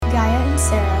Gaia and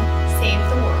Sarah save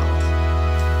the world.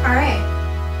 All right.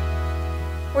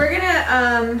 We're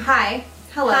gonna, hi.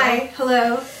 Hello. Hi.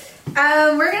 Hello.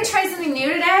 We're gonna try something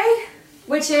new today,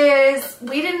 which is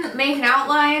we didn't make an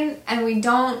outline and we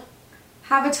don't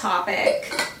have a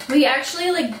topic. We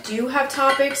actually do have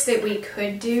topics that we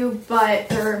could do,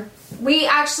 but we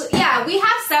have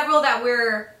several that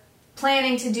we're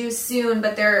planning to do soon,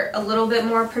 but they're a little bit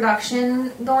more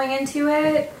production going into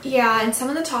it. Yeah, and some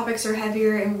of the topics are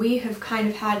heavier, and we have kind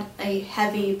of had a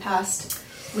heavy past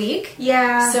week.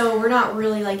 Yeah. So we're not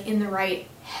really in the right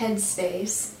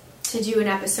headspace to do an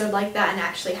episode like that and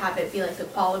actually have it be the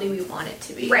quality we want it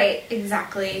to be. Right,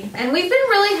 exactly. And we've been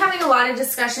really having a lot of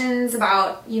discussions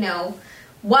about,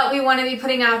 what we want to be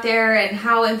putting out there and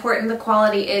how important the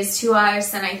quality is to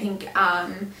us. And I think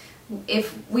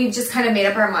if we've just kind of made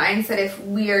up our minds that if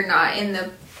we are not in the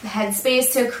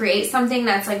headspace to create something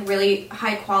that's really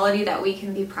high quality that we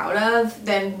can be proud of,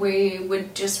 then we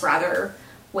would just rather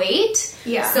wait.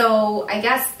 Yeah. So I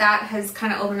guess that has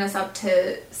kind of opened us up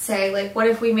to say, what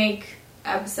if we make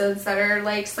episodes that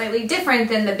are slightly different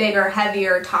than the bigger,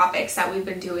 heavier topics that we've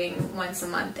been doing once a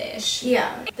month-ish.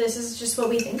 Yeah. This is just what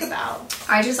we think about.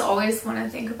 I just always want to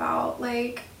think about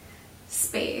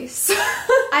space.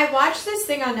 I watch this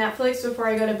thing on Netflix before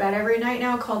I go to bed every night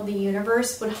now called The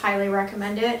Universe. Would highly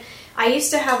recommend it. I used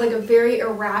to have a very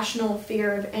irrational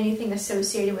fear of anything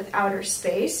associated with outer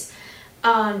space.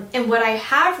 And what I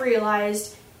have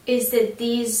realized is that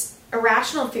these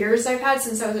irrational fears I've had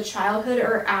since I was a childhood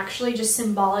are actually just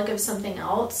symbolic of something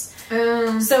else.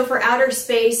 So for outer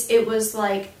space, it was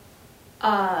the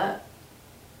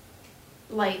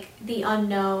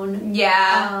unknown.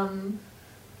 Yeah.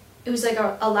 It was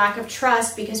a lack of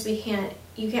trust because you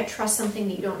can't trust something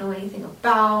that you don't know anything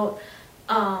about.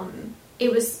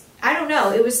 It was, I don't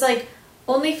know, it was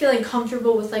only feeling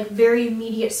comfortable with very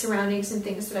immediate surroundings and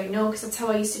things that I know, because that's how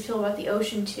I used to feel about the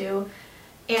ocean too.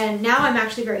 And now I'm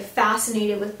actually very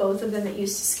fascinated with both of them. That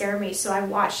used to scare me, so I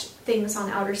watch things on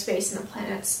outer space and the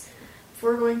planets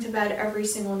before going to bed every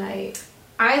single night.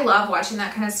 I love watching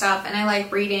that kind of stuff, and I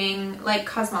like reading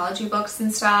cosmology books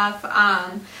and stuff.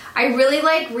 I really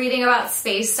like reading about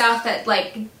space stuff that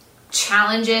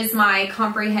challenges my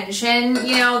comprehension,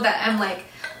 that I'm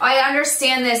I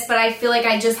understand this, but I feel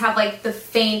I just have the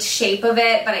faint shape of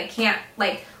it, but I can't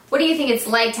what do you think it's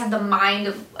like to have the mind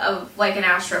of an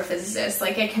astrophysicist?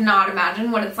 I cannot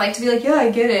imagine what it's like to be yeah,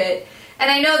 I get it. And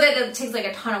I know that it takes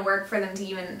a ton of work for them to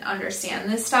even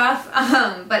understand this stuff.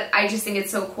 But I just think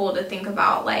it's so cool to think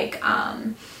about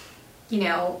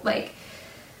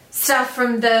stuff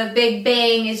from the Big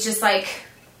Bang is just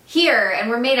here, and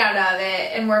we're made out of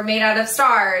it, and we're made out of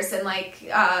stars, and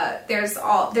there's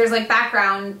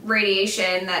background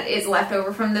radiation that is left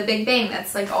over from the Big Bang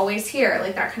that's always here.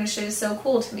 That kind of shit is so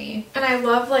cool to me. And I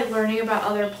love learning about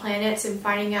other planets and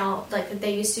finding out that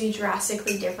they used to be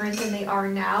drastically different than they are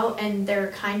now, and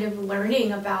they're kind of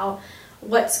learning about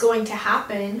what's going to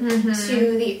happen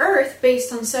to the Earth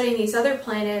based on studying these other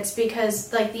planets, because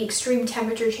the extreme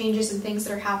temperature changes and things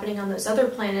that are happening on those other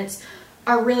planets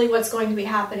are really what's going to be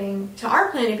happening to our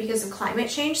planet because of climate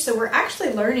change. So we're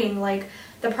actually learning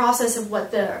the process of what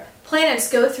the planets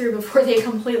go through before they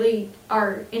completely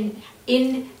are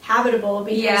inhabitable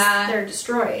because they're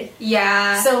destroyed.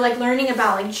 Yeah. So learning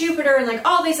about Jupiter and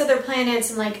all these other planets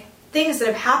and things that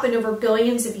have happened over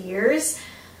billions of years,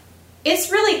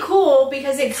 it's really cool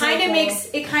because it kind of makes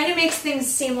things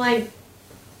seem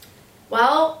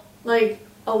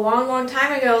a long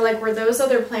time ago, were those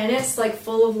other planets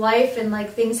full of life and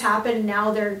things happen and now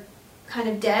they're kind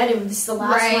of dead and this is the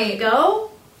last one to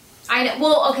go? I know.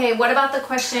 Well, okay, what about the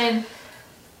question,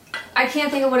 I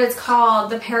can't think of what it's called,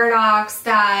 the paradox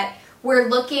that we're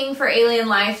looking for alien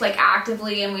life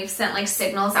actively, and we've sent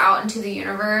signals out into the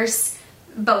universe,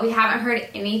 but we haven't heard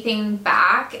anything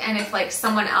back, and if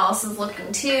someone else is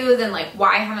looking too, then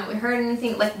why haven't we heard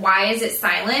anything? Why is it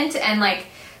silent? And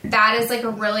that is a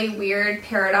really weird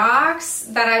paradox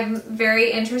that I'm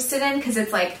very interested in, because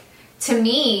it's to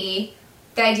me,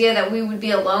 the idea that we would be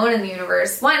alone in the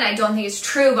universe, one, I don't think it's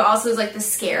true, but also is the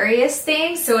scariest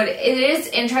thing. So it is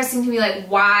interesting to me,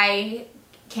 why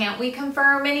can't we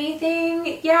confirm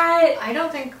anything yet? I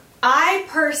don't think, we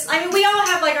all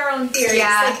have our own theories.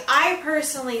 Yeah. I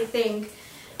personally think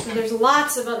there's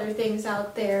lots of other things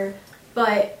out there,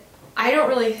 but I don't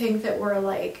really think that we're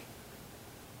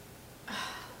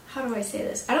how do I say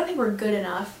this? I don't think we're good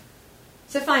enough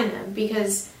to find them,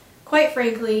 because quite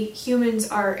frankly, humans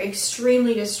are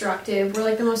extremely destructive.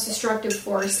 We're the most destructive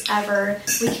force ever.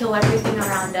 We kill everything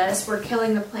around us. We're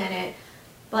killing the planet.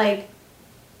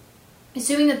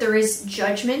 Assuming that there is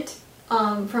judgment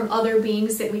from other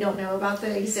beings that we don't know about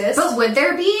that exist. But would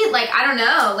there be? Like, I don't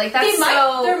know. Like, that's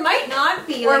so... There might not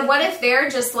be. Or like, what if they're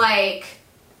just, like,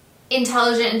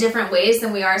 intelligent in different ways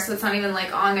than we are, so it's not even,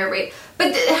 like, on their way...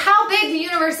 But how big the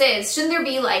universe is? Shouldn't there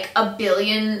be, like, a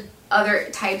billion other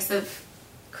types of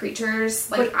creatures,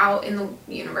 like, out in the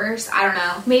universe? I don't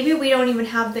know. Maybe we don't even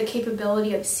have the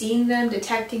capability of seeing them,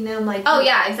 detecting them, like... Oh,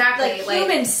 yeah, exactly. Like,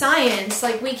 human science,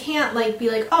 like, we can't, like, be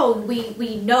like, oh,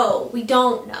 we know. We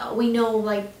don't know. We know,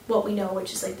 like, what we know,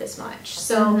 which is, like, this much.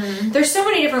 So, there's so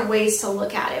many different ways to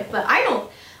look at it, but I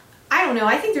don't know.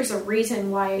 I think there's a reason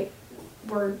why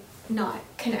we're not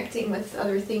connecting with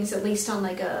other things, at least on,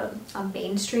 like, a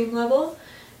mainstream level,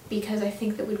 because I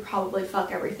think that we'd probably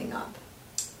fuck everything up.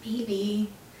 Maybe.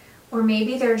 Or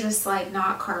maybe they're just, like,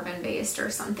 not carbon-based or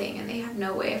something, and they have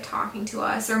no way of talking to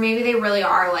us. Or maybe they really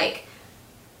are, like,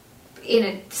 in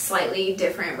a slightly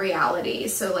different reality,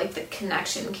 so, like, the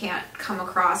connection can't come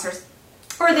across,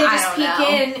 or they just peek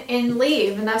in and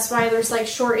leave, and that's why there's, like,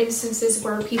 short instances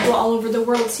where people all over the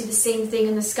world see the same thing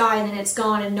in the sky, and then it's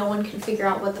gone, and no one can figure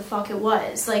out what the fuck it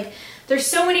was. Like, there's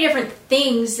so many different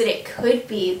things that it could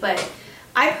be, but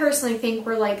I personally think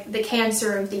we're, like, the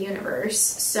Cancer of the universe,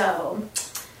 so...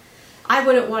 I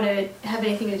wouldn't want to have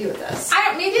anything to do with this.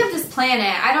 Maybe of this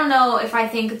planet. I don't know if I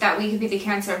think that we could be the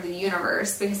Cancer of the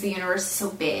universe, because the universe is so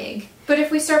big. But if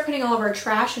we start putting all of our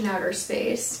trash in outer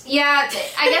space... Yeah,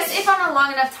 I guess if on a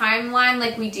long enough timeline,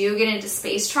 like, we do get into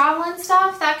space travel and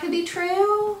stuff, that could be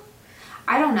true.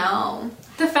 I don't know.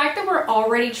 The fact that we're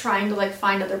already trying to, like,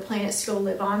 find other planets to go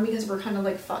live on because we're kind of,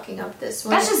 like, fucking up this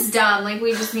one. That's just dumb. Like,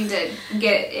 we just need to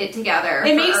get it together.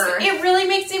 It really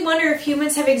makes me wonder if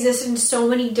humans have existed in so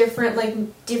many different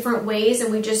ways,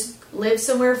 and we just live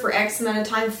somewhere for X amount of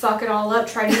time, fuck it all up,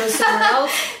 try to go somewhere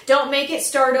else, don't make it,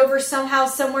 start over somehow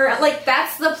somewhere. Like,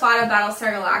 that's the plot of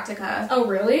Battlestar Galactica. Oh,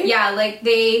 really? Yeah, like,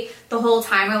 the whole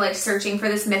time are, like, searching for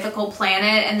this mythical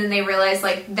planet, and then they realize,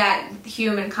 like, that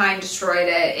humankind destroyed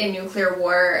it in nuclear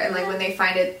war, and, like, when they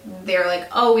find it, they're like,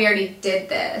 oh, we already did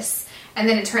this. And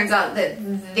then it turns out that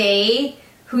they,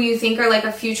 who you think are, like,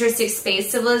 a futuristic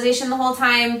space civilization the whole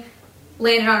time,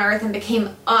 landed on Earth and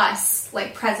became us,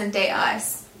 like, present-day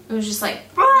us. It was just like,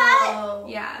 what? Whoa.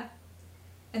 Yeah.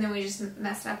 And then we just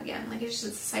messed up again. Like, it's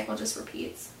just, the cycle just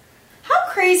repeats. How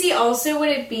crazy also would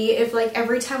it be if, like,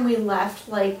 every time we left,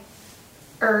 like,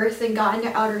 Earth and got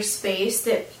into outer space,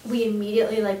 that we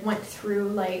immediately, like, went through,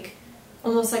 like,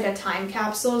 almost like a time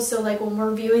capsule. So, like, when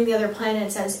we're viewing the other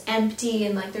planets as empty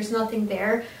and, like, there's nothing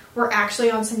there, we're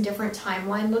actually on some different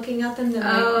timeline looking at them than,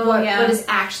 like, what is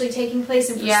actually taking place.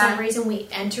 And for some reason, we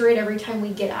enter it every time we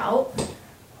get out.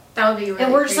 That would be really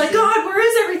And we're just crazy. like, God, where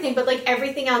is everything? But, like,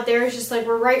 everything out there is just, like,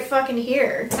 we're right fucking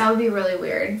here. That would be really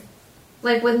weird.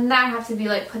 Like, wouldn't that have to be,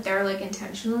 like, put there, like,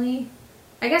 intentionally?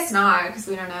 I guess not, because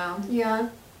we don't know. Yeah.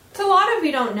 It's a lot of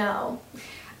we don't know.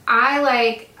 I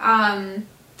like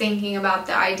thinking about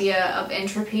the idea of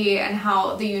entropy and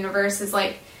how the universe is,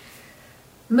 like,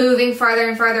 moving farther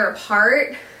and farther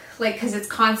apart, like, because it's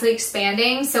constantly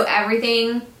expanding. So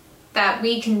everything that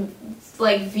we can,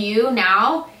 like, view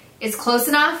now is close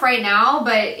enough right now,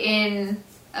 but in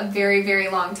a very, very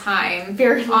long time.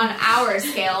 On our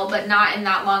scale, but not in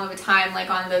that long of a time,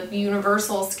 like, on the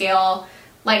universal scale.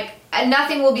 Like,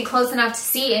 nothing will be close enough to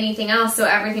see anything else, so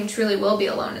everything truly will be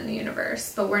alone in the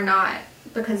universe. But we're not,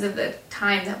 because of the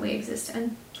time that we exist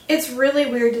in. It's really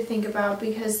weird to think about,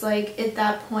 because, like, at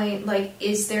that point, like,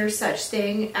 is there such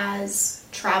thing as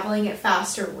traveling at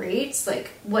faster rates?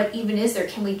 Like, what even is there?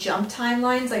 Can we jump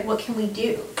timelines? Like, what can we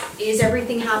do? Is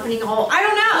everything happening all... I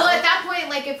don't know! Well, at that point,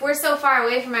 like, if we're so far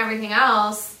away from everything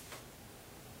else,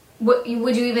 would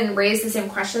you even raise the same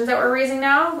questions that we're raising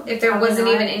now? If there wasn't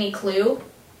even any clue?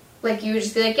 Like, you would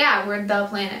just be like, yeah, we're the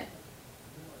planet.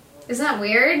 Isn't that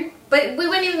weird? But we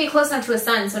wouldn't even be close enough to a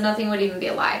sun, so nothing would even be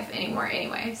alive anymore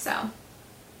anyway, so...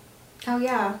 Oh,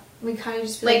 yeah. We kind of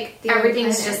just... Like,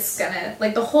 everything's just gonna...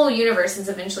 Like, the whole universe is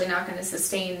eventually not gonna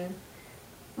sustain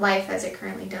life as it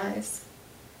currently does.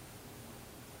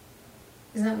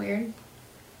 Isn't that weird?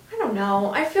 I don't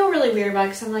know. I feel really weird about it,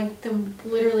 because I'm like, then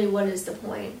literally, what is the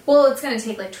point? Well, it's gonna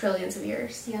take, like, trillions of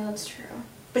years. Yeah, that's true.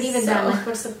 But even then, like,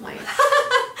 what's the point?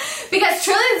 Because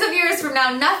trillions of years from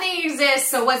now, nothing exists,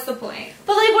 so what's the point?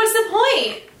 But, like, what's the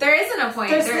point? There isn't a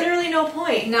point. There's literally no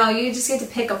point. No, you just get to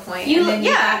pick a point, and then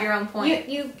you have your own point.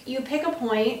 You pick a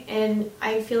point, and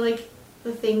I feel like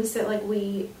the things that, like,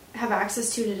 we have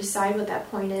access to decide what that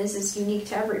point is unique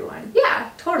to everyone. Yeah,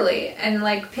 totally. And,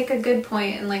 like, pick a good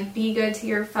point, and, like, be good to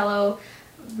your fellow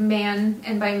man,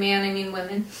 and by man I mean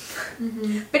women.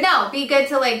 Mm-hmm. But no, be good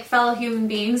to, like, fellow human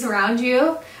beings around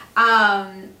you,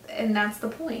 and that's the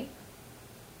point.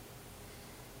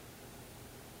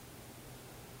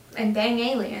 And bang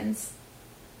aliens.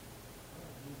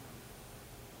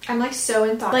 I'm like so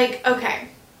in thought. Like, okay.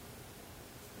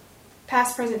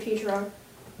 Past, present, future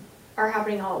are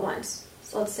happening all at once.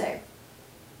 So let's say.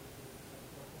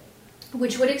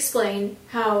 Which would explain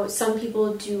how some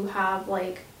people do have,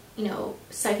 like, you know,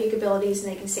 psychic abilities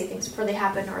and they can say things before they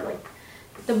happen, or like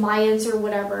the Mayans or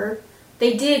whatever.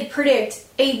 They did predict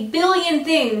 1 billion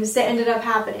things that ended up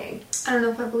happening. I don't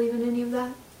know if I believe in any of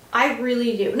that. I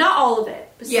really do. Not all of it,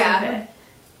 but some of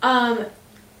it.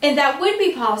 And that would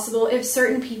be possible if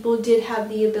certain people did have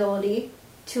the ability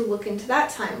to look into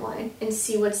that timeline and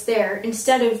see what's there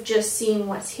instead of just seeing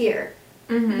what's here,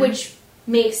 which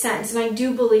makes sense. And I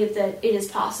do believe that it is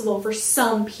possible for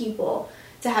some people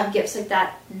to have gifts like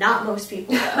that. Not most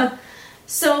people, though.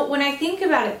 So when I think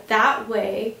about it that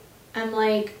way, I'm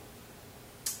like,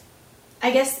 I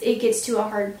guess it gets to a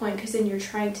hard point because then you're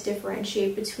trying to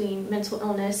differentiate between mental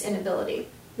illness and ability,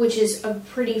 which is a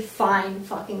pretty fine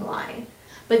fucking line.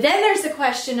 But then there's the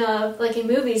question of, like in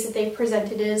movies that they've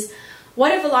presented is,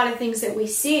 what if a lot of things that we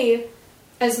see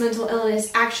as mental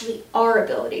illness actually are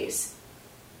abilities?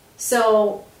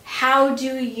 So how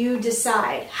do you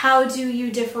decide? How do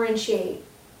you differentiate?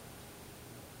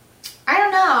 I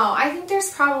don't know. I think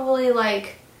there's probably,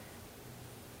 like,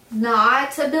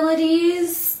 not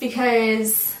abilities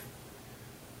because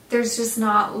there's just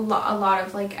not a lot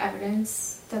of, like,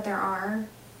 evidence that there are.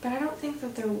 But I don't think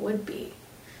that there would be.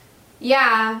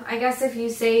 Yeah, I guess if you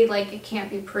say, like, it can't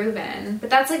be proven. But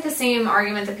that's, like, the same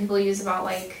argument that people use about,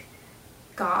 like,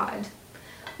 God.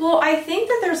 Well, I think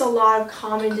that there's a lot of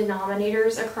common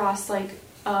denominators across, like,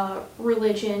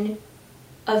 religion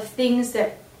of things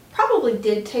that probably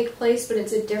did take place, but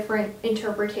it's a different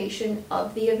interpretation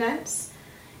of the events.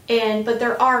 But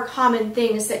there are common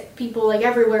things that people, like,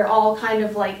 everywhere all kind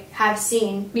of, like, have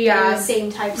seen in the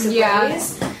same types of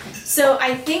ways. So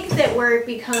I think that where it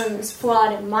becomes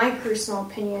flawed, in my personal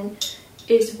opinion,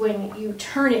 is when you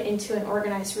turn it into an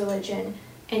organized religion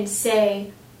and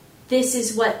say, this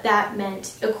is what that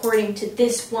meant according to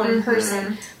this one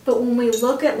person. But when we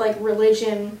look at, like,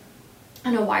 religion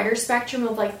on a wider spectrum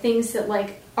of, like, things that,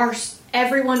 like,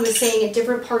 everyone was saying at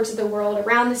different parts of the world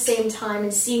around the same time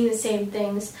and seeing the same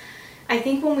things, I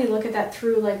think when we look at that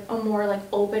through, like, a more, like,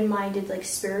 open-minded, like,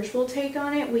 spiritual take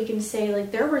on it, we can say,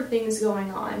 like, there were things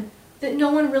going on that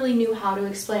no one really knew how to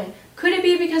explain. Could it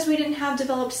be because we didn't have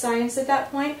developed science at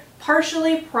that point?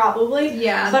 Partially, probably.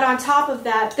 Yeah. But on top of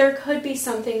that, there could be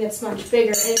something that's much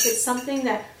bigger. And if it's something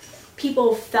that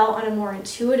people felt on a more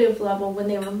intuitive level when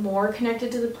they were more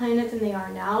connected to the planet than they are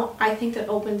now, I think that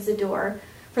opens the door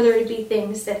for there to be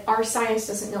things that our science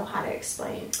doesn't know how to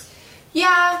explain.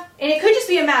 Yeah. And it could just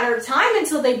be a matter of time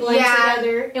until they blend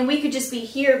together, and we could just be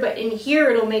here, but in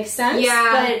here it'll make sense.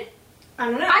 Yeah. But I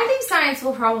don't know. I think science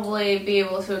will probably be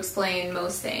able to explain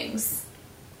most things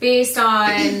based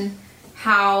on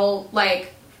how,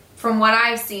 like, from what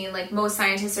I've seen, like, most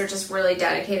scientists are just really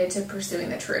dedicated to pursuing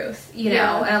the truth, you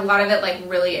know? And a lot of it, like,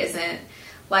 really isn't,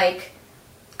 like,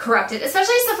 corrupted.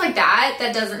 Especially stuff like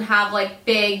that doesn't have, like,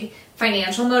 big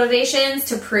financial motivations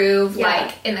to prove,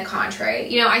 like, in the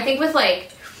contrary. You know, I think with,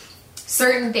 like,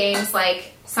 certain things,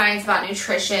 like science about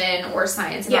nutrition or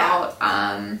science about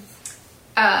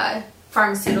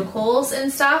pharmaceuticals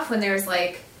and stuff, when there's,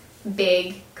 like,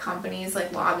 big companies,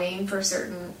 like, lobbying for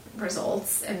certain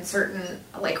results and certain,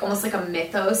 like, almost like a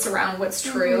mythos around what's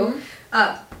true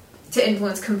to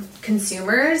influence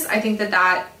consumers, I think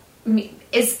that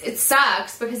it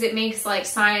sucks because it makes, like,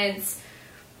 science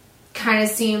kind of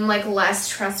seem, like, less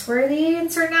trustworthy in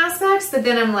certain aspects. But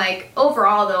then I'm like,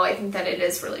 overall, though, I think that it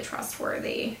is really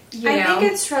trustworthy. I think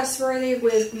it's trustworthy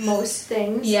with most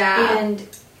things. Yeah. And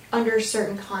under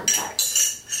certain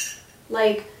contexts.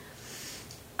 Like,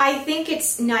 I think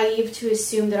it's naive to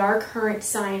assume that our current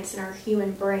science and our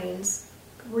human brains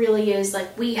really is,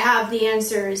 like, we have the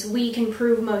answers, we can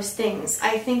prove most things.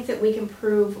 I think that we can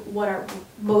prove what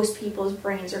most people's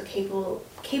brains are capable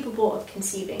of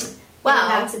conceiving. Well,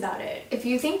 and that's about it. If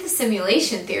you think the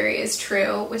simulation theory is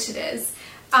true, which it is,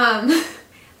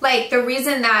 like, the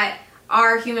reason that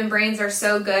our human brains are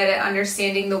so good at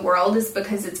understanding the world is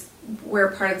because we're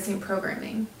part of the same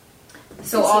programming.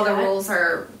 So all the rules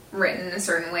are written a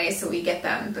certain way, so we get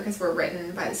them because we're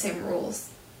written by the same rules.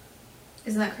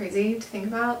 Isn't that crazy to think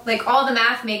about? Like, all the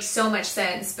math makes so much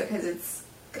sense because it's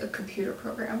a computer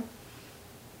program.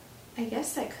 I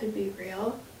guess that could be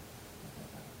real.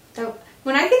 So,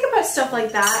 when I think about stuff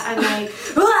like that, I'm like,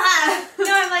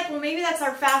 I'm like, well, maybe that's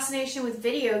our fascination with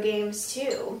video games,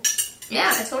 too.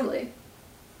 Yeah, totally.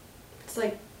 It's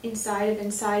like inside of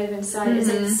inside of inside is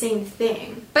like the same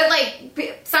thing. But,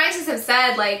 like, scientists have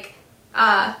said, like,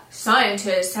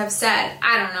 scientists have said,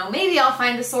 I don't know, maybe I'll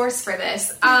find the source for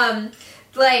this.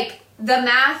 Like, the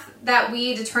math that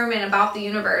we determine about the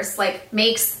universe, like,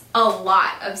 makes a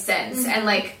lot of sense and,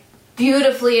 like,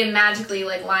 beautifully and magically,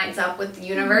 like, lines up with the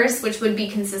universe, which would be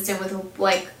consistent with,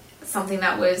 like, something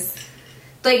that was,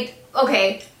 like,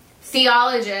 okay,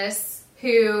 theologists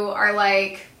who are,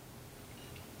 like,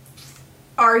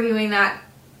 arguing that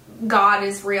God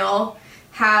is real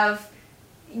have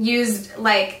used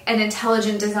like an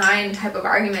intelligent design type of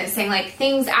argument, saying like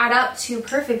things add up to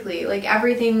perfectly, like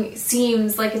everything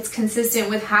seems like it's consistent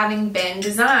with having been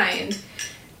designed,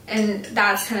 and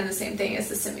that's kind of the same thing as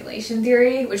the simulation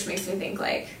theory, which makes me think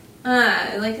like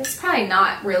it's probably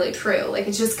not really true. Like,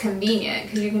 it's just convenient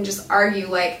because you can just argue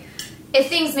like, if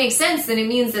things make sense, then it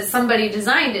means that somebody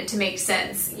designed it to make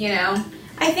sense, you know?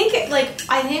 I think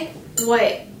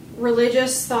what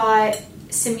religious thought,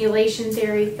 simulation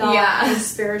theory thought, and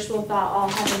spiritual thought all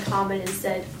have in common is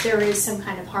that there is some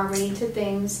kind of harmony to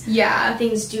things. Yeah.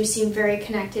 Things do seem very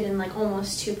connected and like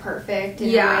almost too perfect in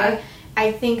a way.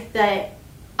 I think that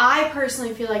I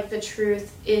personally feel like the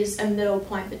truth is a middle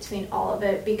point between all of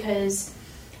it, because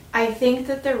I think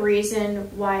that the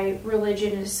reason why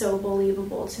religion is so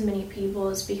believable to many people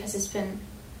is because it's been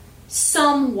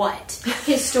somewhat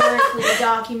historically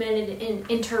documented and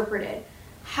interpreted.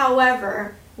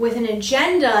 However, with an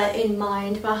agenda in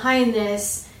mind behind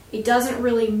this, it doesn't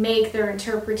really make their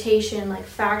interpretation like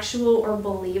factual or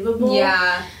believable.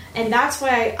 Yeah. And that's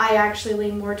why I actually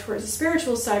lean more towards the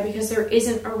spiritual side, because there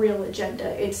isn't a real agenda.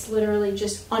 It's literally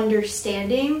just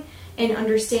understanding and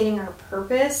understanding our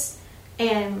purpose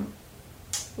and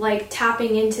like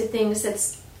tapping into things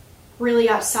that's really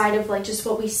outside of like just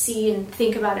what we see and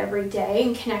think about every day,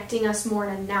 and connecting us more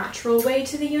in a natural way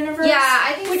to the universe. Yeah,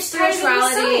 I think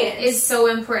spirituality is so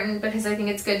important, because I think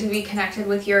it's good to be connected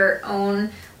with your own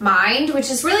mind,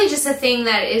 which is really just a thing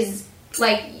that is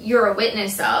like you're a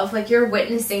witness of. Like, you're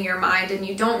witnessing your mind, and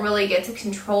you don't really get to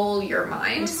control your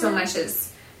mind so much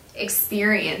as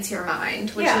experience your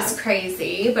mind, which is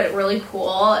crazy, but really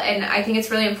cool. And I think it's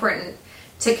really important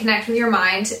to connect with your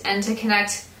mind and to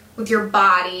connect with your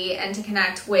body and to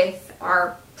connect with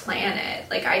our planet.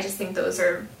 Like, I just think those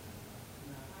are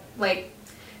like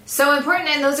so important,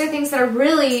 and those are things that are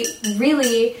really,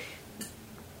 really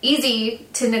easy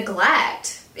to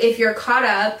neglect if you're caught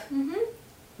up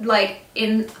like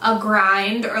in a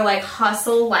grind or like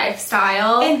hustle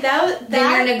lifestyle, and then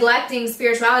you're neglecting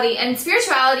spirituality. And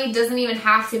spirituality doesn't even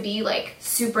have to be like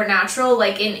supernatural,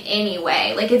 like in any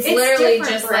way. Like, it's literally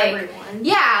just for like everyone.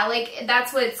 Yeah, like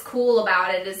that's what's cool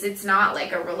about it, is it's not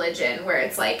like a religion where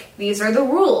it's like these are the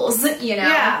rules, you know?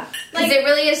 Yeah, because it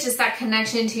really is just that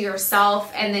connection to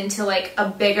yourself and then to like a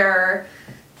bigger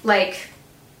like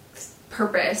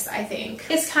purpose, I think.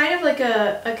 It's kind of like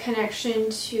a connection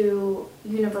to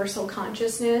universal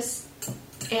consciousness,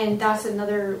 and that's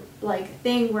another like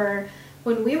thing where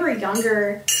when we were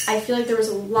younger, I feel like there was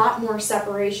a lot more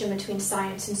separation between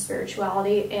science and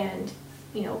spirituality. And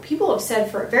you know, people have said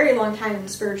for a very long time in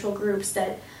spiritual groups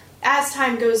that as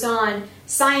time goes on,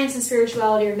 science and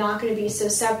spirituality are not going to be so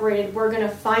separated. We're going to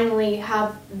finally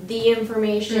have the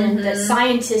information that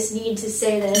scientists need to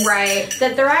say this. Right.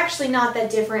 That they're actually not that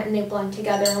different, and they blend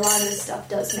together, and a lot of this stuff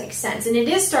does make sense. And it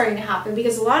is starting to happen,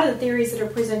 because a lot of the theories that are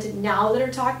presented now that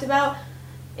are talked about,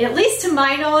 at least to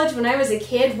my knowledge, when I was a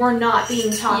kid, were not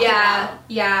being talked about.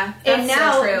 Yeah, and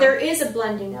now so true. There is a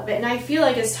blending of it. And I feel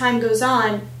like as time goes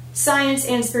on, science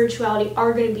and spirituality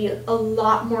are going to be a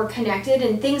lot more connected,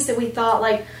 and things that we thought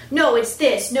like, no, it's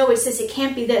this, it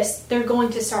can't be this, they're going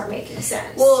to start making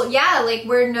sense. Well, yeah, like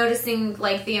we're noticing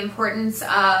like the importance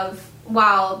of,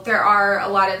 while there are a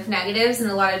lot of negatives and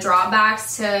a lot of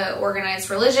drawbacks to organized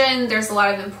religion, there's a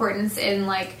lot of importance in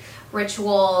like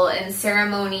ritual and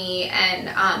ceremony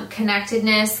and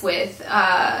connectedness with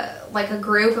like a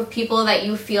group of people that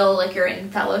you feel like you're in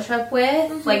fellowship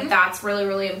with. Like, that's really,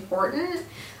 really important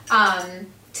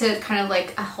to kind of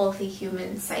like a healthy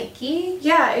human psyche.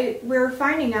 Yeah, we're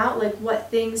finding out like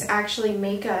what things actually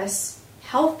make us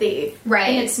healthy. Right.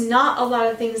 And it's not a lot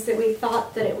of things that we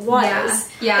thought that it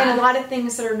was. Yeah. And a lot of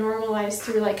things that are normalized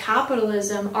through like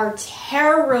capitalism are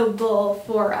terrible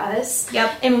for us.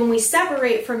 Yep. And when we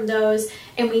separate from those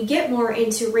and we get more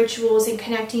into rituals and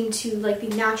connecting to like the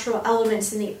natural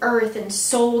elements in the earth and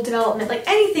soul development, like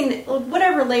anything that,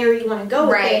 whatever layer you want to go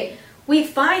with it, we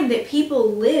find that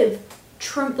people live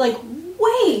like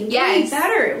way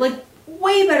better. Like,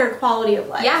 way better quality of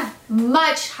life. Yeah,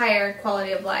 much higher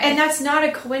quality of life. And that's not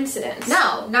a coincidence.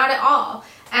 No, not at all.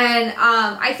 And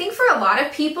I think for a lot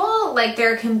of people, like,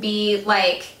 there can be,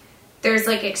 like, there's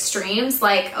like extremes.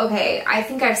 Like, okay, I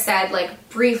think I've said, like,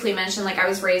 briefly mentioned, like, I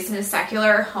was raised in a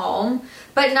secular home,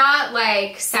 but not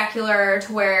like secular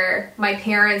to where my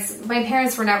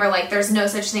parents were never like, there's no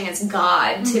such thing as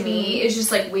God to me. It's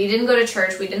just like, we didn't go to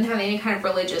church, we didn't have any kind of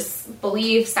religious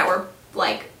beliefs that were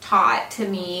like taught to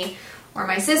me or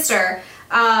my sister.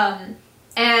 And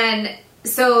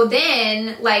so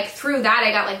then, like, through that,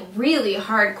 I got, like, really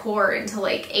hardcore into,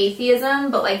 like,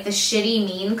 atheism, but, like, the shitty,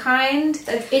 mean kind.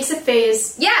 It's a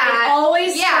phase. Yeah. It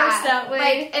always starts that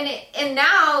way. Like, and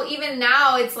now, even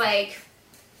now, it's, like,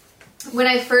 when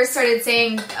I first started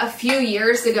saying a few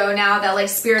years ago now that, like,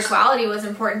 spirituality was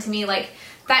important to me, like,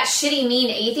 that shitty, mean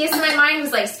atheist in my mind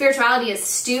was, like, spirituality is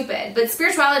stupid. But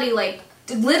spirituality, like,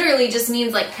 literally just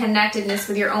means, like, connectedness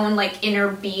with your own, like, inner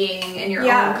being and your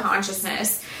own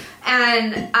consciousness.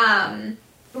 And,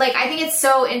 like, I think it's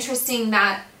so interesting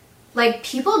that, like,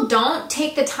 people don't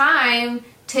take the time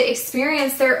to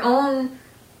experience their own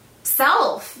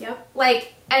self. Yep.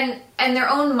 Like, and their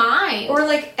own mind. Or,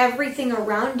 like, everything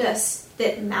around us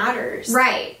that matters.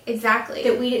 Right, exactly.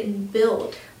 That we didn't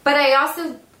build. But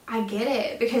I get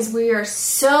it, because we are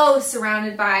so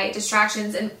surrounded by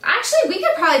distractions. And actually, we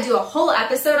could probably do a whole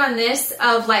episode on this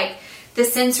of, like, the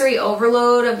sensory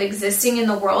overload of existing in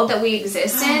the world that we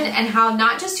exist in, and how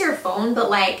not just your phone, but,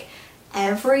 like,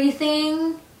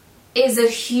 everything is a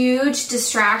huge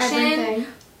distraction. Everything.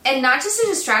 And not just a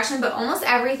distraction, but almost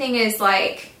everything is,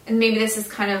 like, and maybe this is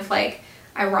kind of, like,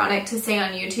 ironic to say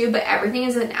on YouTube, but everything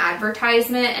is an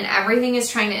advertisement, and everything is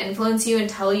trying to influence you and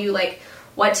tell you, like,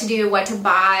 what to do, what to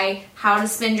buy, how to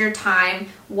spend your time,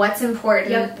 what's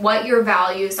important, what your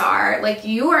values are. Like,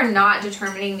 you are not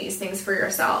determining these things for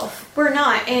yourself. We're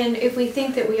not. And if we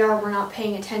think that we are, we're not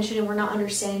paying attention and we're not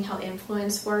understanding how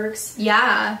influence works.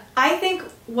 Yeah. I think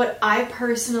what I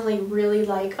personally really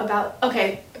like about...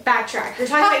 Okay, backtrack. You're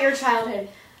talking about your childhood.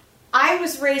 I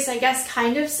was raised, I guess,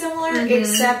 kind of similar,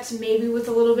 except maybe with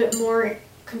a little bit more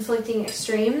conflicting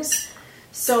extremes.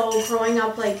 So growing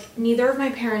up, like, neither of my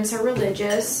parents are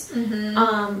religious.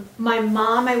 My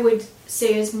mom, I would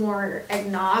say, is more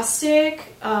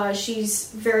agnostic. She's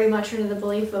very much under the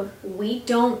belief of, we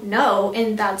don't know,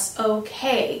 and that's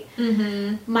okay.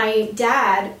 My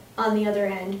dad, on the other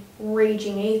end,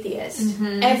 raging atheist.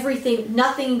 Everything,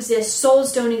 nothing exists,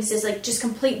 souls don't exist, like, just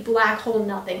complete black hole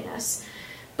nothingness.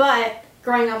 But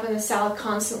growing up in the South,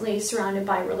 constantly surrounded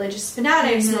by religious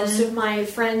fanatics. Most of my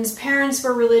friends' parents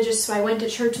were religious, so I went to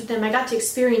church with them. I got to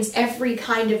experience every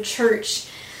kind of church.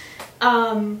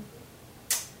 And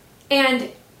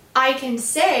I can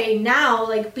say now,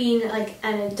 like, being, like,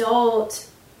 an adult,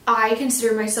 I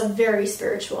consider myself very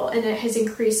spiritual, and it has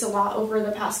increased a lot over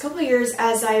the past couple of years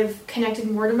as I've connected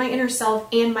more to my inner self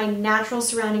and my natural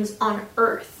surroundings on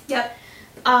Earth. Yep.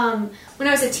 When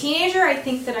I was a teenager, I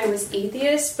think that I was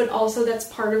atheist, but also that's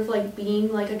part of, like,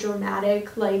 being, like, a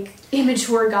dramatic, like,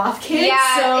 immature goth kid.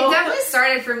 Yeah, so. It definitely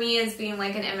started for me as being,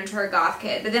 like, an immature goth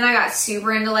kid, but then I got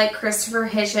super into, like, Christopher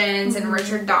Hitchens and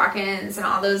Richard Dawkins and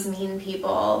all those mean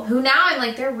people, who now I'm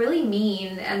like, they're really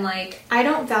mean, and, like... I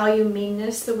don't value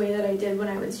meanness the way that I did when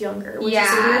I was younger, which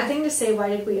is a weird thing to say. Why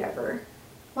did we ever?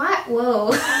 What?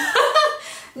 Whoa.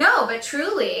 No, but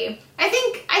truly, I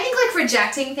think like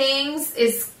rejecting things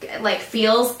is like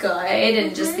feels good,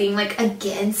 and just being like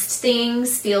against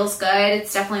things feels good.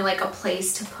 It's definitely like a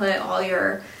place to put all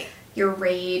your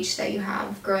rage that you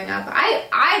have growing up.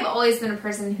 I've always been a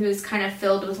person who's kind of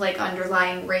filled with like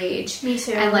underlying rage. Me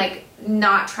too. And like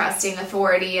not trusting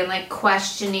authority and like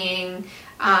questioning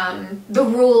the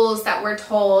rules that we're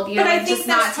told. You know, I think just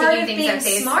not taking things at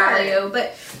face value.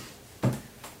 But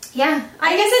yeah,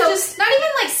 I guess it's just not even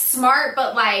like smart,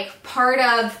 but like part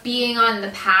of being on the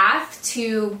path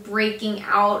to breaking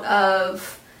out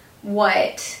of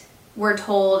what we're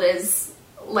told is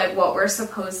like what we're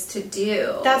supposed to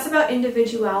do. That's about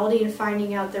individuality and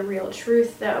finding out the real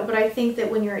truth, though. But I think that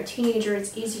when you're a teenager,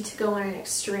 it's easy to go in an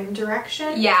extreme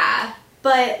direction. Yeah.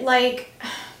 But like, I'm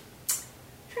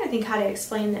trying to think how to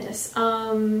explain this.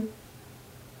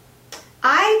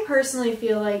 I personally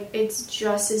feel like it's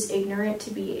just as ignorant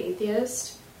to be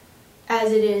atheist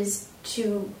as it is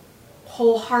to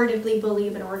wholeheartedly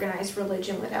believe in organized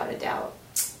religion without a doubt.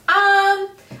 I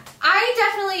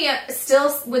definitely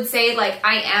still would say, like,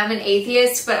 I am an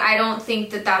atheist, but I don't think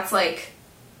that that's, like,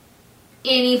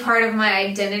 any part of my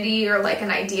identity or, like, an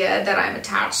idea that I'm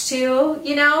attached to,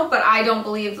 you know? But I don't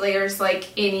believe there's, like,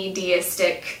 any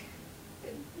deistic,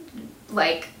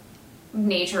 like,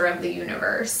 nature of the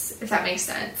universe, if that makes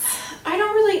sense. I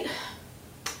don't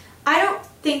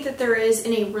think that there is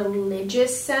in a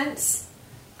religious sense.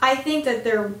 I think that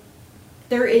there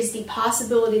is the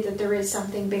possibility that there is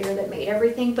something bigger that made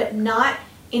everything, but not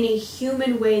in a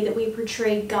human way that we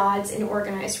portray gods in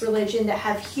organized religion that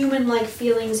have human-like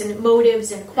feelings and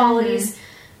motives and qualities.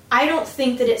 I don't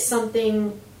think that it's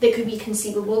something that could be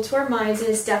conceivable to our minds, and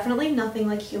it's definitely nothing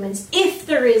like humans, if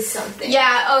there is something.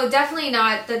 Yeah, oh, definitely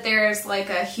not that there's, like,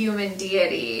 a human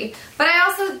deity. But I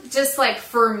also just, like,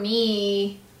 for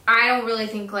me, I don't really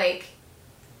think, like,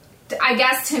 I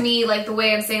guess to me, like, the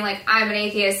way I'm saying, like, I'm an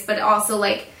atheist, but also,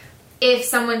 like, if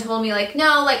someone told me, like,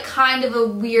 no, like, kind of a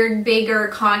weird, bigger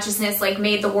consciousness, like,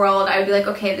 made the world, I would be like,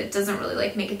 okay, that doesn't really,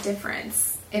 like, make a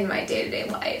difference in my day-to-day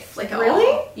life. Like, at really?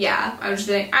 all. Yeah. I would just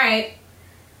be like, alright.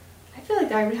 I feel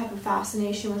like I would have a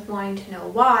fascination with wanting to know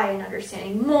why and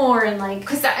understanding more and, like...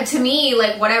 Because to me,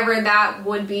 like, whatever that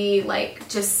would be, like,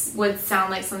 just would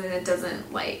sound like something that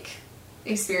doesn't, like,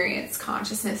 experience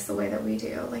consciousness the way that we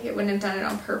do. Like, it wouldn't have done it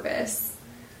on purpose.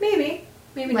 Maybe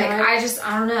like, not. I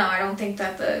don't know. I don't think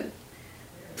that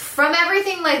from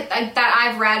everything like that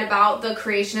I've read about the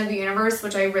creation of the universe,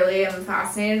 which I really am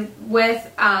fascinated with,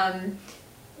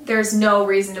 there's no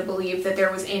reason to believe that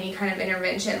there was any kind of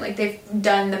intervention. Like, they've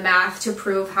done the math to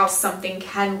prove how something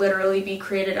can literally be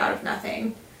created out of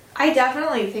nothing. I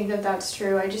definitely think that that's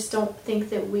true. I just don't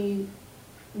think that we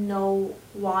know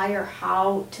why or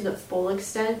how to the full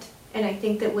extent. And I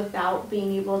think that without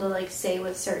being able to, like, say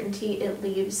with certainty, it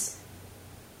leaves,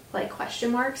 like,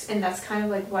 question marks. And that's kind of,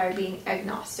 like, why being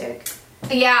agnostic.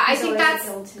 Yeah, I think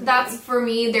that's for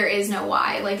me, there is no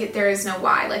why. Like, there is no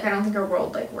why. Like, I don't think our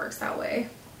world, like, works that way.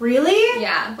 Really?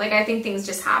 Yeah, like, I think things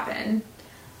just happen.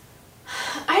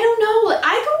 I don't know.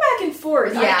 I go back and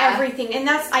forth on Yeah. everything, and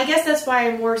I guess that's why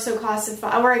I'm more so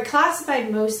classified. Or I classified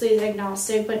mostly as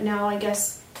agnostic, but now I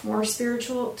guess more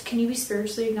spiritual. Can you be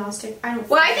spiritually agnostic? I don't.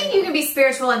 Well, I think you can be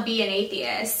spiritual and be an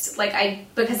atheist.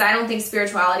 Because I don't think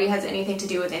spirituality has anything to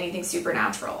do with anything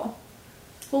supernatural.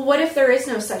 Well, what if there is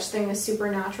no such thing as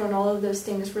supernatural, and all of those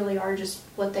things really are just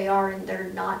what they are, and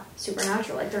they're not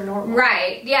supernatural, like they're normal?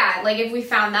 Right. Yeah. Like, if we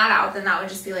found that out, then that would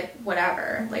just be like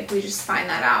whatever. Like, we just find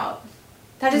that out.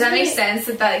 Does that make sense?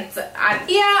 I'm just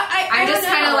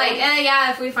kind of like,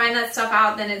 yeah, if we find that stuff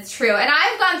out, then it's true. And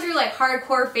I've gone through, like,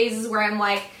 hardcore phases where I'm,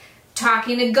 like,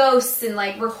 talking to ghosts and,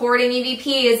 like, recording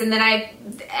EVPs, and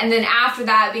then after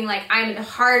that being like, I'm a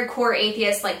hardcore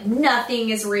atheist, like,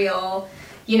 nothing is real.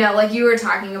 You know, like you were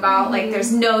talking about, like,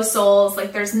 there's no souls,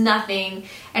 like, there's nothing.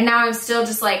 And now I'm still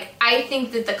just like, I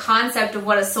think that the concept of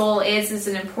what a soul is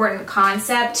an important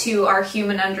concept to our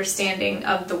human understanding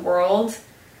of the world.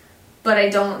 But I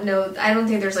don't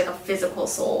think there's, like, a physical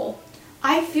soul.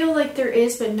 I feel like there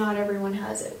is, but not everyone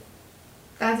has it.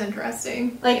 That's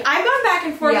interesting. Like, I've gone back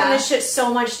and forth on this shit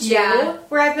so much, too.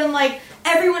 Where I've been like,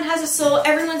 everyone has a soul,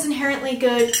 everyone's inherently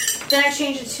good. Then I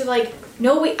changed it to, like,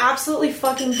 no, we absolutely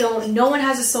fucking don't. No one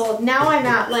has a soul. Now I'm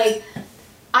at, like,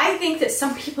 I think that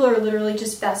some people are literally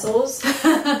just vessels.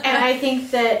 And I think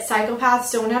that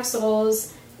psychopaths don't have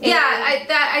souls. Yeah,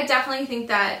 I definitely think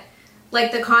that,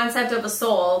 like, the concept of a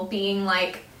soul being,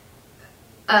 like,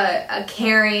 a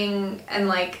caring and,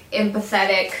 like,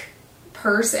 empathetic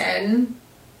person.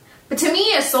 But to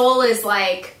me, a soul is,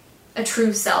 like, a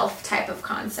true self type of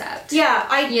concept. Yeah,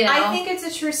 I think it's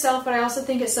a true self, but I also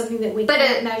think it's something that we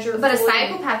can't measure. But a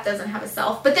psychopath doesn't have a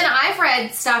self. But then I've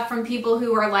read stuff from people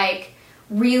who are, like,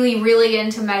 really, really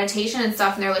into meditation and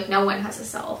stuff, and they're like, no one has a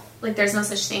self. Like, there's no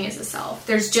such thing as a self.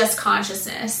 There's just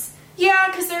consciousness. Yeah,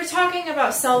 because they're talking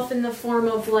about self in the form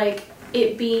of, like,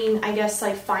 it being, I guess,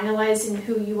 like, finalized in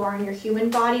who you are in your human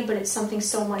body, but it's something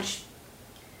so much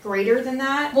greater than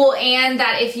that. Well, and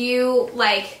that if you,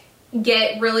 like,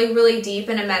 get really, really deep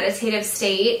in a meditative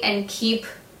state and keep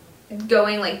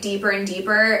going, like, deeper and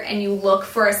deeper, and you look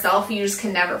for a self, you just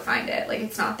can never find it. Like,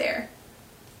 it's not there.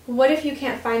 What if you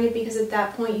can't find it because at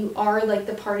that point you are, like,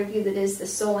 the part of you that is the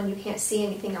soul and you can't see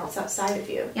anything else outside of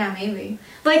you? Yeah, maybe.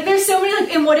 Like, there's so many,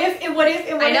 like, and what if.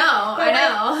 I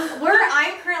know. Where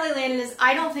I'm currently landing is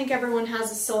I don't think everyone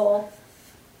has a soul.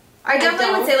 I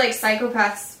definitely would say, like,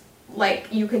 psychopaths,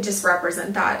 like, you could just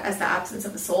represent that as the absence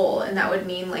of a soul, and that would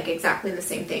mean, like, exactly the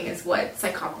same thing as what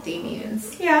psychopathy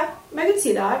means. Yeah, I could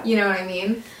see that. You know what I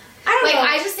mean? I don't know.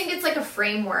 I just think it's, like, a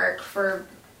framework for,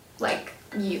 like,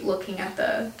 you looking at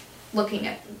the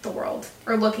world,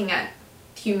 or looking at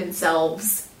human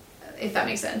selves, if that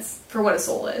makes sense, for what a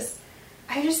soul is.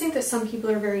 I just think that some people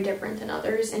are very different than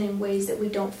others, and in ways that we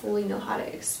don't fully know how to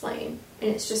explain, and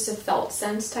it's just a felt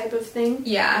sense type of thing.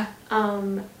 Yeah.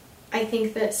 I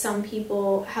think that some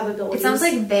people have abilities. It sounds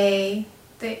like They.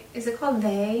 Is it called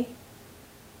They?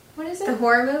 What is it? The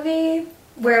horror movie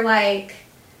where, like,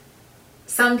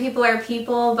 some people are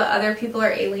people, but other people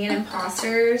are alien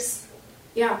imposters.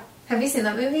 Yeah. Have you seen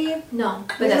that movie? No,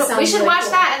 but We should watch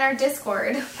that in our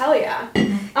Discord. Hell yeah.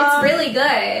 It's really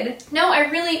good. No,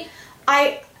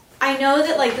 I know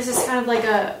that, like, this is kind of like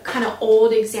a kind of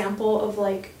old example of,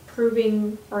 like,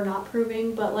 proving or not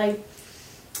proving, but, like,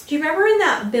 do you remember in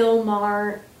that Bill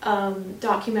Maher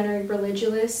documentary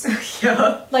Religulous?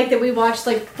 Yeah. Like, that we watched,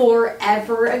 like,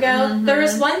 forever ago? Mm-hmm. There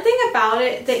was one thing about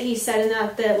it that he said in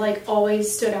that, like,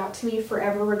 always stood out to me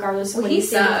forever, regardless of what you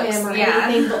think of him or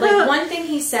anything. But, like, one thing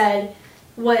he said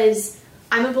was,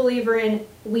 I'm a believer in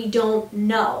we don't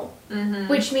know. Mm-hmm.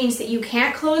 Which means that you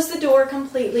can't close the door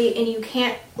completely and you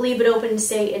can't leave it open and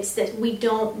say it's that we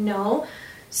don't know.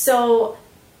 So,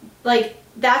 like,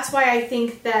 that's why I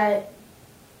think that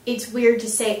it's weird to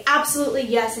say absolutely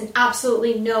yes and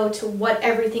absolutely no to what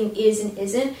everything is and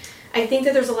isn't. I think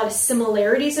that there's a lot of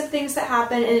similarities of things that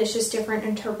happen and it's just different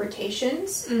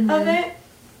interpretations of it.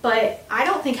 But I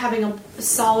don't think having a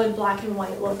solid black and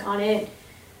white look on it,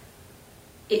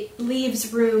 it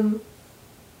leaves room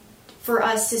for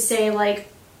us to say,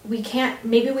 like, we can't,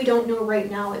 maybe we don't know right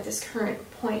now at this current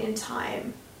point in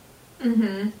time.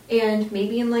 Mm-hmm. And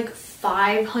maybe in, like,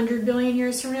 500 billion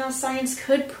years from now, science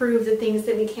could prove the things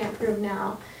that we can't prove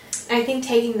now. And I think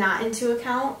taking that into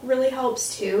account really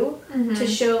helps, too, to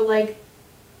show, like,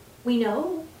 we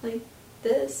know, like,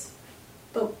 this,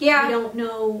 but we don't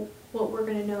know what we're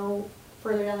going to know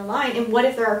further down the line. And what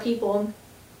if there are people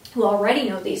who already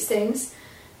know these things,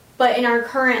 but in our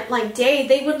current, like, day,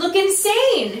 they would look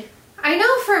insane. I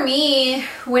know for me,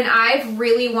 when I've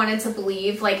really wanted to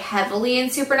believe, like, heavily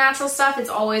in supernatural stuff, it's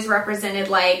always represented,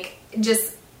 like,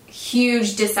 just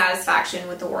huge dissatisfaction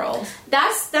with the world.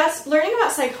 That's learning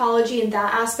about psychology and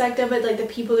that aspect of it, like, the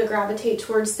people that gravitate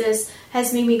towards this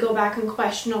has made me go back and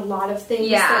question a lot of things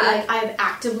that, like, I've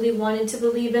actively wanted to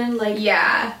believe in. Like,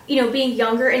 you know, being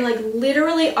younger and, like,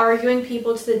 literally arguing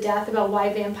people to the death about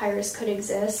why vampires could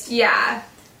exist. Yeah.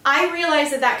 I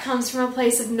realize that comes from a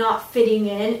place of not fitting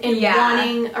in and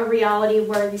wanting a reality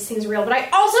where these things are real. But I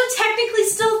also technically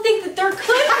still think that there could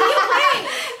be a way.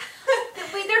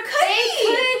 There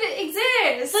could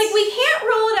exist. Like, we can't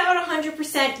rule it out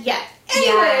 100% yet.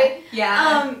 Anyway,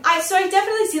 so I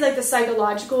definitely see, like, the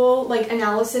psychological, like,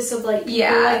 analysis of, like,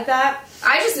 people like that.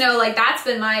 I just know, like, that's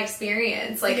been my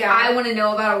experience. Like, I want to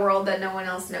know about a world that no one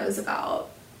else knows about.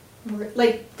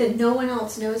 Like, that no one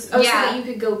else knows? Oh, so that you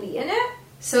could go be in it?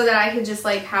 So that I could just,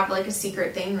 like, have, like, a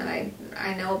secret thing that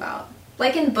I know about.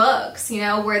 Like in books, you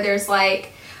know, where there's,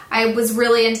 like, I was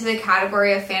really into the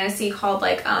category of fantasy called,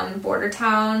 like, Border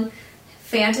Town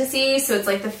fantasy. So it's,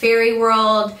 like, the fairy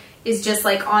world is just,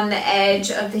 like, on the edge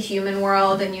of the human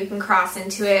world and you can cross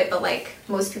into it, but, like,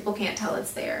 most people can't tell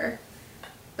it's there.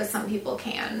 But some people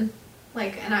can.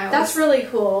 Like, and that's really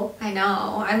cool. I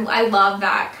know. I love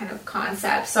that kind of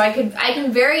concept. So I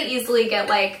can very easily get,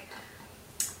 like,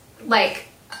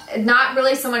 not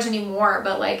really so much anymore,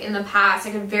 but, like, in the past,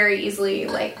 I could very easily,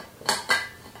 like,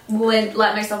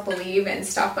 let myself believe in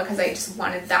stuff because I just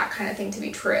wanted that kind of thing to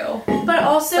be true. But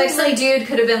also, like, some dude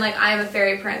could have been like, I'm a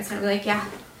fairy prince, and I'd be like, yeah.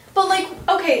 But, like,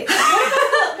 okay,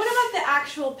 what about the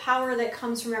actual power that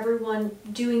comes from everyone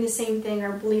doing the same thing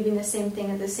or believing the same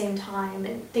thing at the same time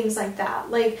and things like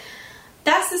that? Like,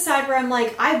 that's the side where I'm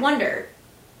like, I wonder,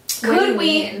 could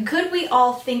we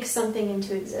all think something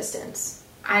into existence?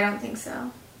 I don't think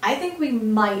so. I think we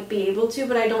might be able to,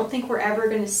 but I don't think we're ever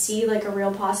going to see, like, a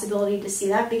real possibility to see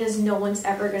that because no one's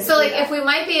ever going to So, like, if we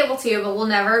might be able to, but we'll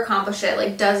never accomplish it,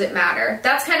 like, does it matter?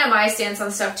 That's kind of my stance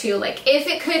on stuff, too. Like, if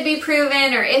it could be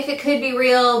proven or if it could be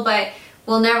real, but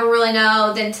we'll never really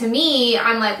know, then to me,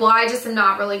 I'm like, well, I just am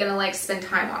not really going to, like, spend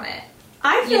time on it.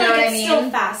 I feel like it's still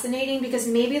fascinating because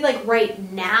maybe, like, right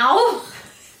now...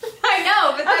 I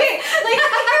know, but okay, like,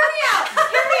 hear me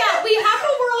out. We have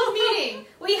a world meeting.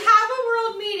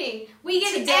 We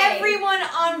get everyone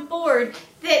on board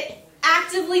that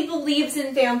actively believes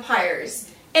in vampires,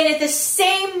 and at the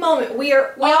same moment, we all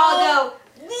go.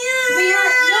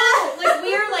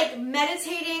 We are like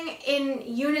meditating in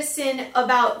unison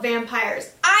about vampires.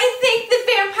 I think that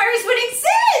vampires would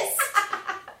exist.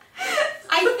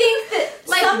 I think that,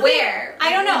 like, where?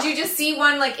 I don't know. Did you just see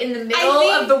one, like, in the middle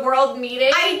of the world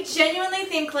meeting? I genuinely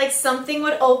think, like, something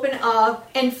would open up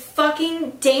and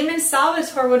fucking Damon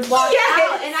Salvatore would walk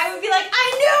out and I would be like,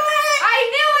 I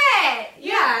knew it!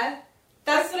 Yeah.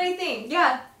 That's what I think.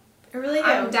 Yeah. I really do.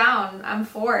 I'm down. I'm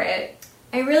for it.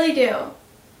 I really do.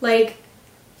 Like,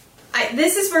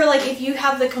 this is where, like, if you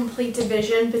have the complete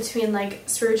division between, like,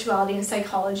 spirituality and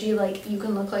psychology, like, you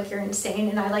can look like you're insane,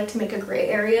 and I like to make a gray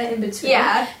area in between.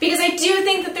 Yeah. Because I do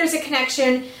think that there's a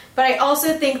connection, but I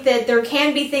also think that there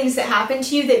can be things that happen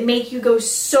to you that make you go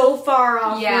so far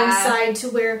off one side to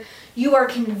where you are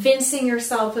convincing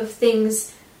yourself of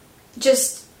things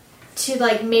just to,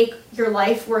 like, make your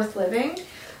life worth living.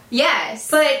 Yes.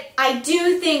 But I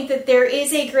do think that there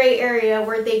is a gray area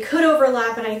where they could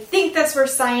overlap, and I think that's where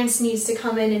science needs to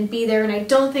come in and be there, and I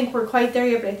don't think we're quite there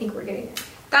yet, but I think we're getting there.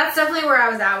 That's definitely where I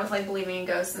was at with, like, believing in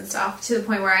ghosts and stuff, to the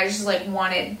point where I just, like,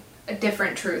 wanted a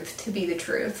different truth to be the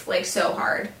truth, like, so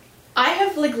hard. I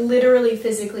have, like, literally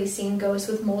physically seen ghosts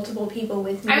with multiple people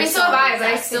with me. I mean, so have I, but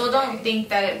I still don't think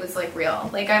that it was, like, real.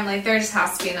 Like, I'm like, there just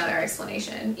has to be another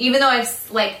explanation. Even though I've,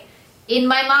 like, in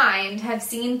my mind, have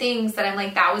seen things that I'm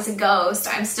like, that was a ghost,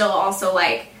 I'm still also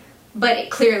like, but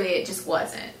clearly it just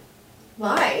wasn't.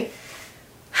 Why?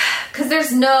 Because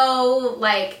there's no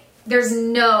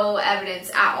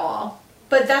evidence at all.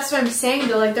 But that's what I'm saying,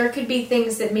 though. Like, there could be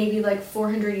things that maybe, like,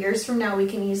 400 years from now we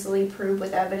can easily prove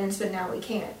with evidence, but now we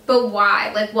can't. But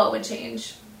why? Like, what would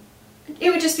change? It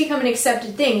would just become an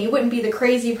accepted thing. You wouldn't be the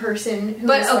crazy person who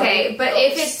But, okay, but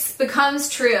if it becomes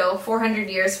true 400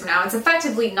 years from now, it's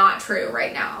effectively not true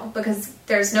right now, because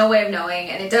there's no way of knowing,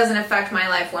 and it doesn't affect my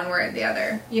life one way or the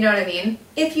other. You know what I mean?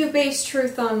 If you base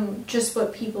truth on just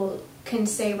what people can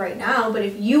say right now, but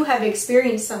if you have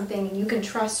experienced something and you can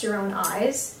trust your own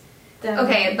eyes, then...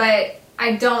 Okay, but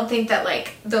I don't think that,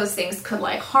 like, those things could,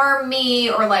 like, harm me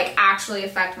or, like, actually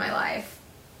affect my life.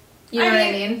 You know what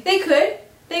I mean? They could.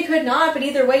 They could not, but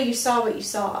either way, you saw what you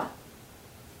saw.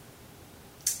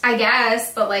 I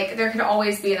guess, but, like, there could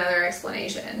always be another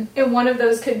explanation. And one of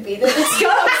those could be that it's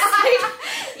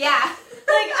ghosts. Yeah.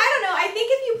 Like, I don't know. I think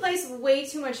if you place way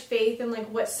too much faith in, like,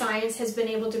 what science has been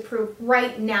able to prove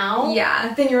right now,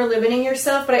 yeah, then you're limiting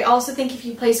yourself. But I also think if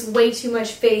you place way too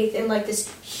much faith in, like,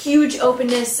 this huge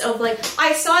openness of, like,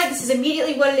 I saw it, this is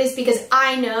immediately what it is because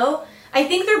I know, I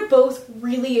think they're both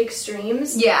really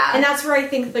extremes. Yeah. And that's where I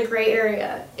think the gray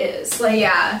area is. Like,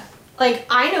 yeah. Like,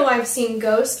 I know I've seen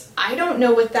ghosts. I don't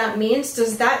know what that means.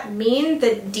 Does that mean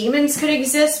that demons could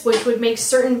exist, which would make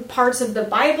certain parts of the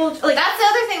Bible... Like, that's the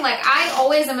other thing. Like, I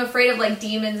always am afraid of, like,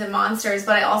 demons and monsters,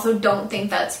 but I also don't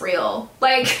think that's real.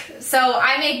 Like, so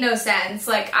I make no sense.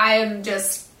 Like, I am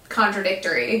just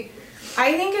contradictory.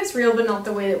 I think it's real, but not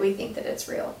the way that we think that it's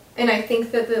real. And I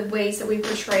think that the ways that we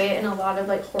portray it in a lot of,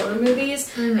 like, horror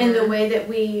movies, and the way that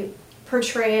we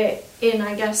portray it in,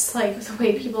 I guess, like, the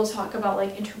way people talk about,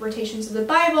 like, interpretations of the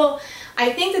Bible,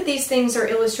 I think that these things are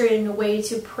illustrated in a way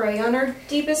to prey on our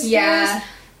deepest fears.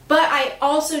 But I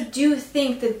also do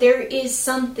think that there is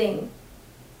something.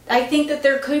 I think that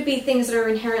there could be things that are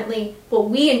inherently what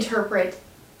we interpret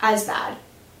as bad.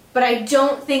 But I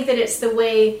don't think that it's the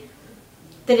way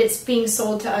that it's being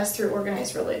sold to us through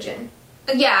organized religion.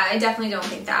 Yeah, I definitely don't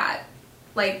think that.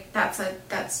 Like,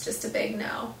 that's just a big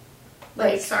no.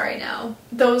 Like, sorry, no.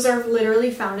 Those are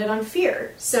literally founded on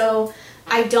fear. So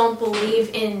I don't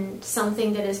believe in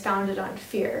something that is founded on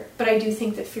fear. But I do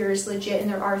think that fear is legit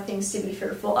and there are things to be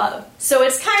fearful of. So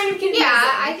it's kind of confusing.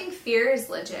 Yeah, I think fear is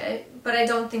legit. But I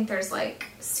don't think there's, like,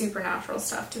 supernatural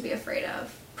stuff to be afraid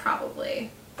of.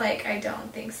 Probably. Like, I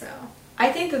don't think so.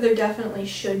 I think that there definitely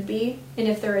should be. And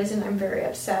if there isn't, I'm very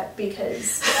upset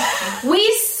because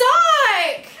we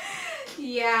suck!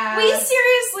 Yeah. We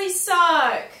seriously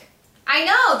suck! I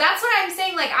know, that's what I'm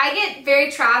saying. Like, I get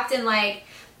very trapped in, like,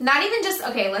 not even just,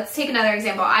 okay, let's take another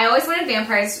example. I always wanted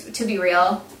vampires to be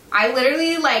real. I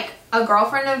literally, like, a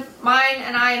girlfriend of mine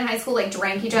and I in high school, like,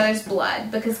 drank each other's blood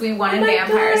because we wanted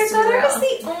vampires to be real. I was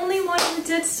the only one who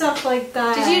did stuff like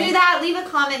that. Did you do that? Leave a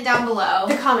comment down below.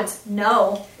 The comments,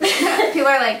 no. People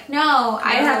are like, no.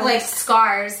 I have, like,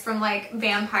 scars from, like,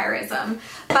 vampirism.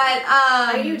 But,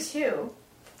 I do too.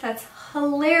 That's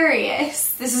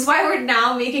hilarious. This is why we're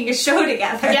now making a show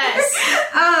together.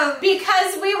 Yes.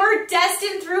 Because we were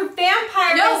destined through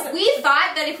vampirism. No, we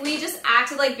thought that if we just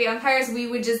acted like vampires, we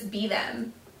would just be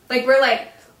them. Like, we're like,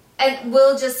 and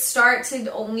we'll just start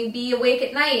to only be awake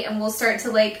at night, and we'll start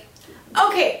to, like...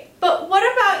 Okay, but what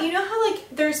about, you know how, like,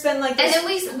 there's been, like... This... And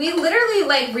then we literally,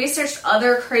 like, researched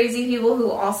other crazy people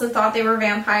who also thought they were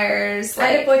vampires. I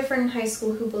had a boyfriend in high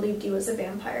school who believed he was a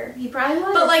vampire. He probably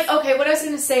was. But, like, okay, what I was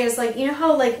going to say is, like, you know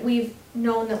how, like, we've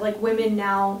known that, like, women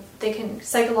now, they can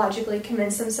psychologically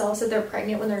convince themselves that they're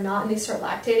pregnant when they're not, and they start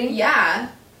lactating? Yeah.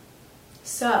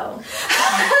 So...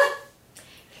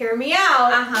 Hear me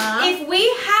out. If we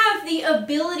have the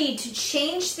ability to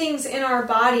change things in our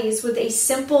bodies with a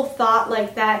simple thought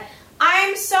like that,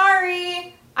 I'm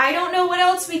sorry, I don't know what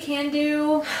else we can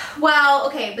do. Well,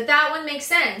 okay, but that one makes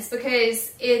sense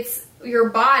because it's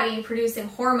your body producing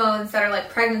hormones that are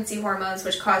like pregnancy hormones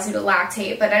which cause you to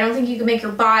lactate, but I don't think you can make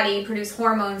your body produce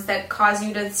hormones that cause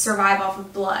you to survive off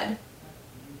of blood.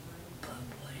 But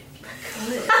what if you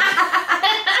could?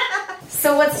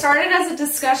 So what started as a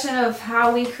discussion of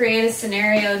how we create a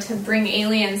scenario to bring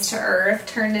aliens to Earth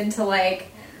turned into like,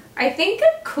 I think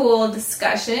a cool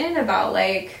discussion about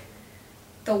like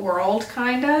the world,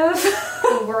 kind of.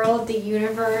 The world, the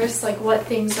universe, like what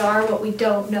things are, what we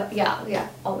don't know. Yeah,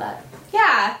 all that.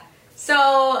 Yeah.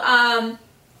 So,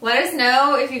 let us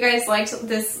know if you guys liked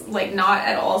this, like, not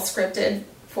at all scripted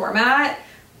format.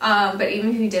 But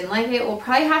even if you didn't like it, we'll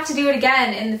probably have to do it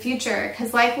again in the future.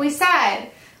 Because, like we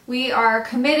said, we are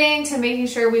committing to making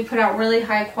sure we put out really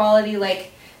high quality,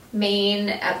 like, main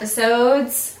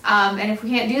episodes. And if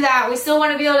we can't do that, we still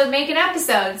want to be able to make an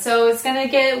episode. So it's going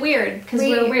to get weird because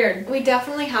we're weird. We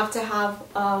definitely have to have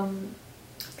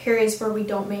periods where we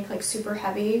don't make like super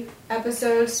heavy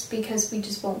episodes because we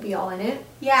just won't be all in it.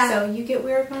 Yeah. So you get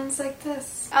weird ones like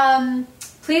this.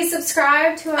 Please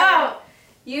subscribe to our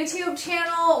YouTube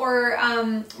channel or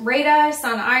rate us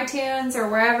on iTunes or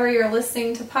wherever you're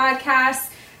listening to podcasts.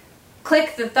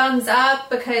 Click the thumbs up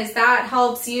because that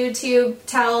helps YouTube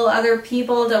tell other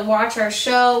people to watch our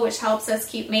show, which helps us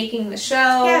keep making the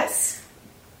show. Yes.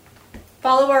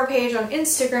 Follow our page on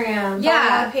Instagram. Yeah.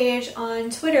 Follow our page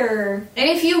on Twitter. And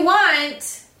if you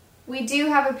want, we do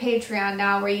have a Patreon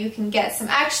now where you can get some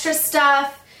extra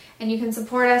stuff and you can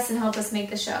support us and help us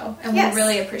make the show. And we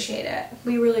really appreciate it.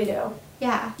 We really do.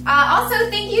 Yeah.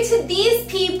 Also, thank you to these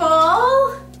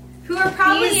people who are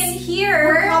probably in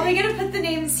here. We're probably going to put the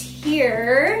names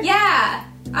here. Yeah.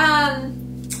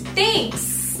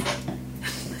 Thanks.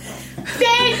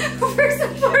 Thanks for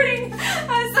supporting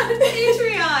us on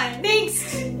Patreon.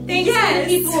 Thanks to the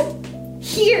people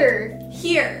here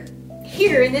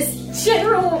in this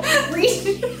general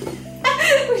region.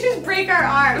 We just break our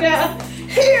arms. Yeah.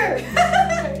 Here.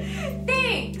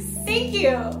 Thanks. Thank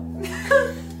you.